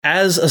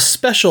As a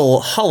special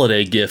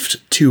holiday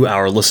gift to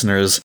our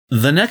listeners,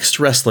 the next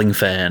wrestling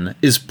fan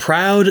is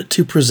proud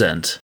to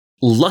present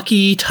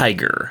Lucky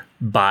Tiger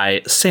by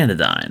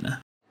Sanodyne.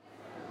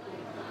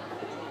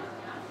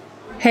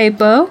 Hey,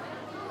 Bo?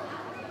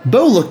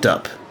 Bo looked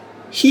up.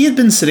 He had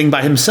been sitting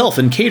by himself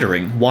in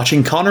catering,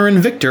 watching Connor and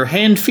Victor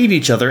hand-feed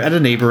each other at a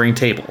neighboring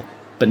table.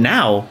 But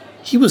now,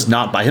 he was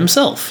not by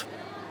himself.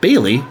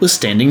 Bailey was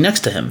standing next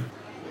to him.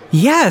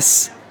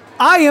 Yes,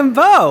 I am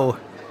Bo.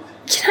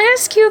 Can I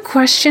ask you a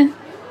question?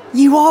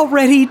 You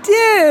already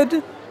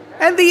did.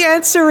 And the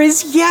answer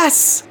is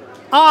yes,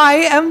 I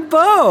am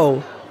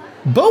Bo.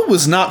 Bo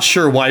was not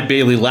sure why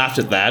Bailey laughed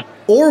at that,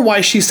 or why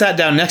she sat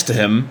down next to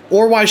him,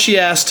 or why she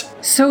asked,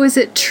 So is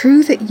it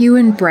true that you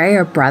and Bray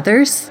are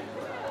brothers?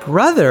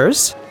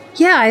 Brothers?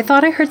 Yeah, I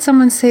thought I heard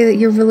someone say that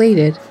you're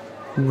related.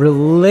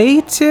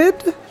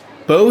 Related?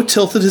 Bo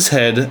tilted his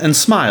head and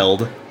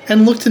smiled,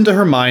 and looked into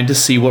her mind to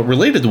see what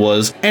related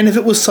was, and if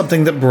it was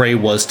something that Bray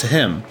was to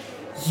him.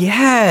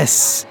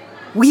 Yes,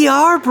 we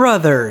are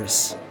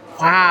brothers.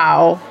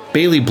 Wow.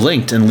 Bailey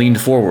blinked and leaned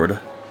forward.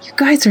 You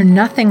guys are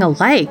nothing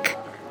alike.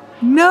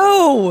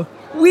 No,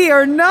 we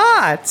are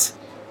not.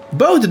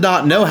 Bo did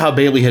not know how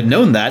Bailey had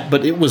known that,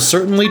 but it was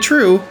certainly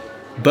true.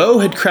 Bo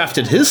had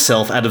crafted his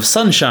self out of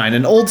sunshine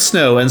and old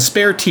snow and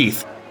spare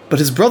teeth, but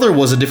his brother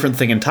was a different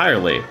thing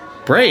entirely.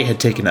 Bray had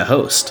taken a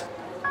host.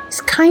 He's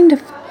kind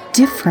of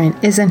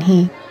different, isn't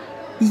he?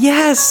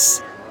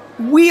 Yes,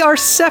 we are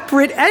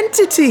separate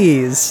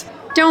entities.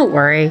 Don't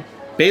worry.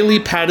 Bailey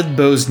patted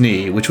Bo's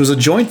knee, which was a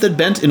joint that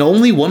bent in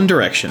only one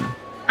direction.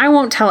 I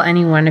won't tell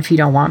anyone if you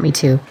don't want me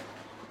to.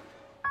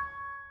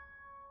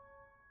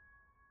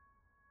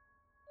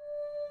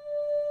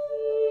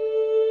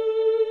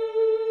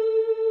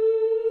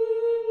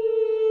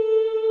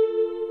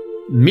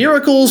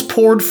 Miracles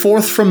poured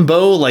forth from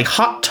Bo like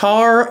hot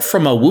tar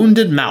from a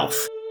wounded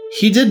mouth.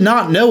 He did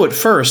not know at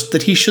first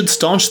that he should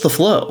staunch the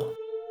flow.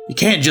 You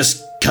can't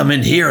just come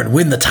in here and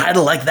win the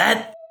title like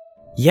that.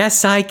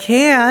 Yes, I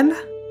can.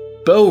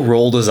 Bo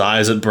rolled his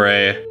eyes at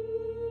Bray.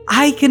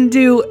 I can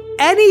do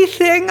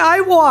anything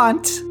I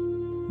want.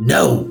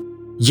 No,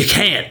 you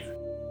can't.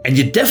 And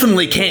you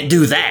definitely can't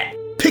do that.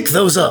 Pick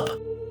those up.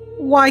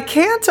 Why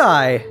can't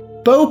I?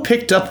 Bo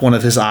picked up one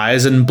of his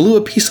eyes and blew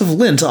a piece of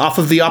lint off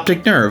of the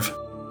optic nerve.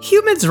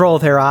 Humans roll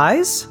their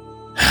eyes.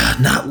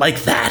 Not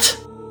like that.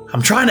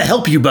 I'm trying to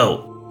help you,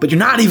 Bo, but you're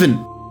not even...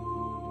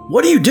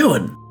 What are you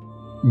doing?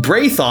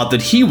 Bray thought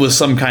that he was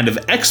some kind of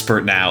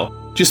expert now,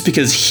 just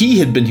because he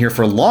had been here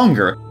for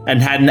longer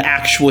and had an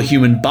actual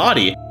human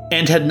body,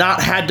 and had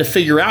not had to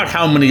figure out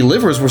how many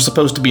livers were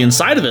supposed to be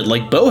inside of it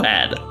like Bo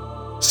had.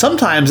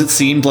 Sometimes it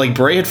seemed like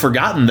Bray had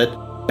forgotten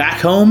that,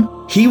 back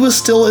home, he was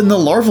still in the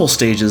larval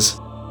stages.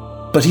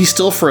 But he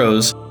still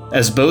froze,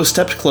 as Bo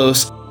stepped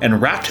close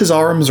and wrapped his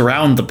arms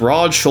around the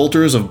broad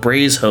shoulders of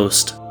Bray's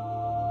host.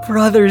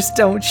 Brothers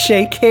don't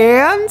shake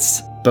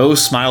hands. Bo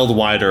smiled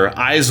wider,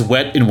 eyes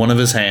wet in one of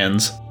his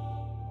hands.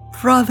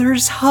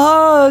 Brothers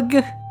hug.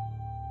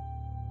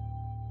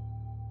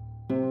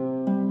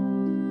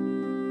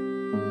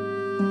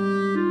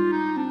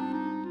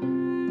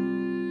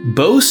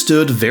 Bo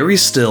stood very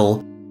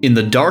still in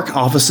the dark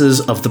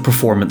offices of the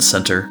Performance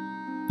Center.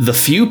 The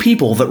few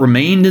people that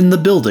remained in the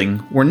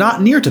building were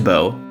not near to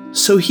Bo,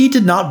 so he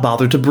did not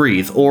bother to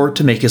breathe or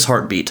to make his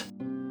heart beat.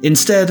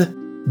 Instead,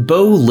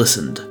 Bo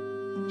listened.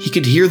 He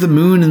could hear the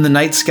moon in the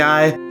night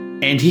sky,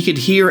 and he could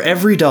hear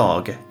every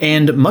dog,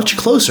 and much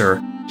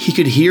closer, he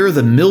could hear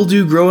the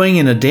mildew growing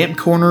in a damp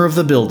corner of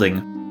the building,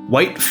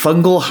 white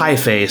fungal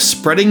hyphae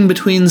spreading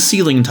between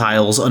ceiling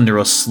tiles under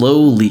a slow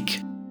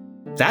leak.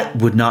 That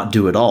would not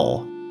do at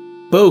all.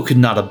 Bo could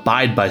not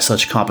abide by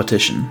such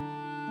competition.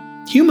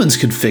 Humans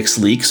could fix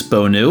leaks,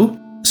 Bo knew,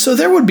 so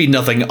there would be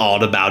nothing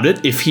odd about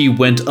it if he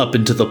went up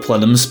into the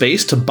plenum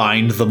space to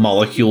bind the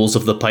molecules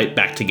of the pipe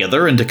back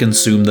together and to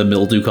consume the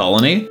mildew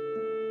colony.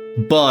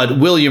 But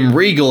William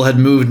Regal had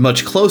moved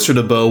much closer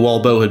to Bo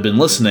while Bo had been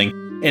listening,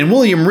 and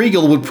William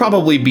Regal would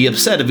probably be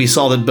upset if he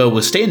saw that Bo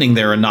was standing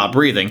there and not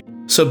breathing,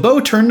 so Bo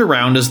turned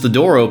around as the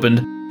door opened,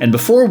 and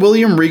before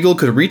William Regal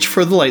could reach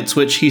for the light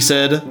switch, he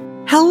said,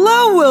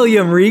 Hello,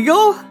 William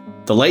Regal.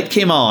 The light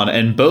came on,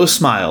 and Bo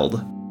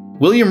smiled.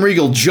 William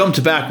Regal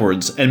jumped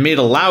backwards and made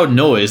a loud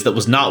noise that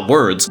was not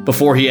words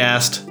before he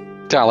asked,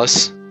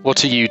 Dallas,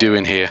 what are you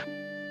doing here?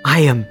 I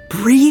am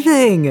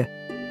breathing,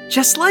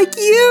 just like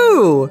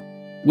you.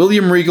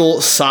 William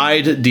Regal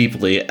sighed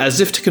deeply,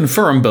 as if to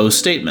confirm Bo's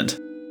statement.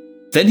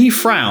 Then he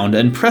frowned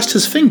and pressed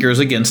his fingers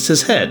against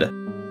his head.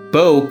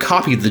 Bo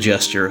copied the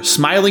gesture,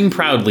 smiling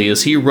proudly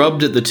as he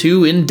rubbed at the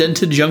two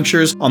indented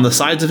junctures on the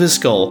sides of his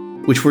skull,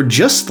 which were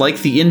just like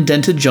the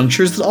indented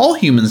junctures that all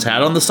humans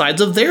had on the sides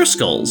of their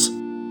skulls.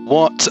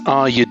 What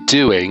are you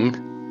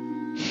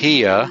doing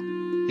here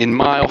in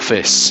my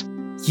office?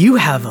 You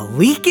have a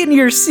leak in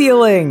your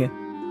ceiling.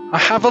 I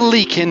have a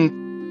leak in...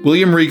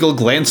 William Regal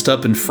glanced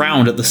up and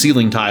frowned at the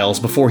ceiling tiles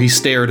before he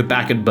stared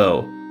back at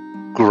Bo.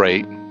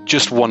 Great,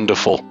 just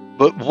wonderful.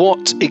 But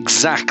what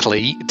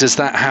exactly does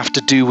that have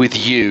to do with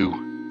you?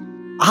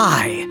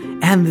 I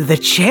am the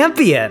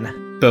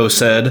champion. Bo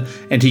said,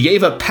 and he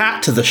gave a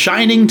pat to the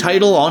shining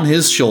title on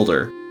his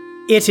shoulder.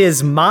 It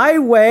is my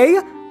way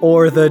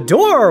or the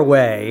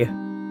doorway.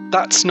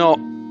 That's not...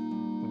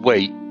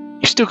 Wait,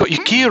 you still got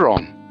your gear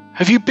on.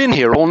 Have you been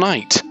here all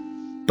night?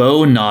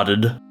 Bo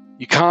nodded.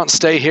 You can't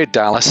stay here,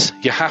 Dallas.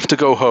 You have to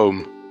go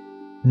home.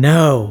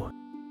 No,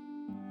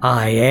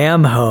 I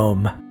am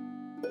home.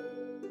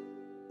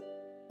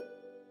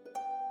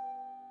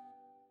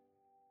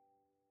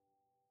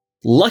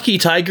 Lucky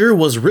Tiger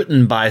was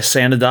written by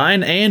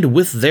Sanodyne and,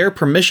 with their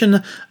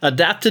permission,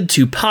 adapted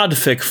to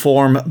podfic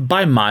form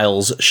by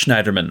Miles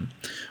Schneiderman.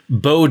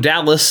 Bo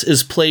Dallas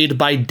is played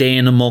by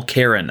Dan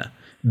Mulcairn.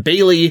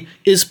 Bailey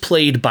is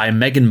played by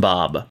Megan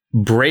Bobb.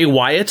 Bray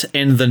Wyatt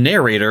and the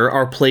narrator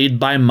are played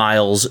by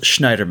Miles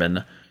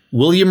Schneiderman.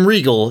 William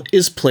Regal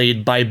is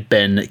played by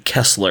Ben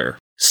Kessler.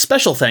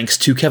 Special thanks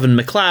to Kevin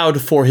MacLeod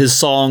for his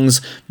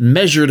songs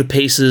Measured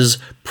Paces,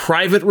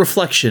 Private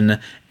Reflection,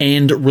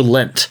 and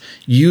Relent,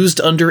 used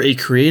under a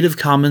Creative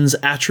Commons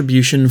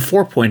Attribution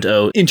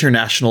 4.0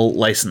 international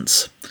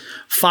license.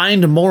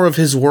 Find more of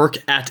his work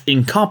at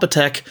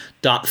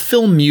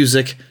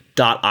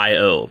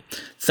incompetech.filmmusic.io.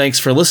 Thanks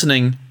for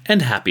listening,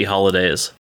 and happy holidays.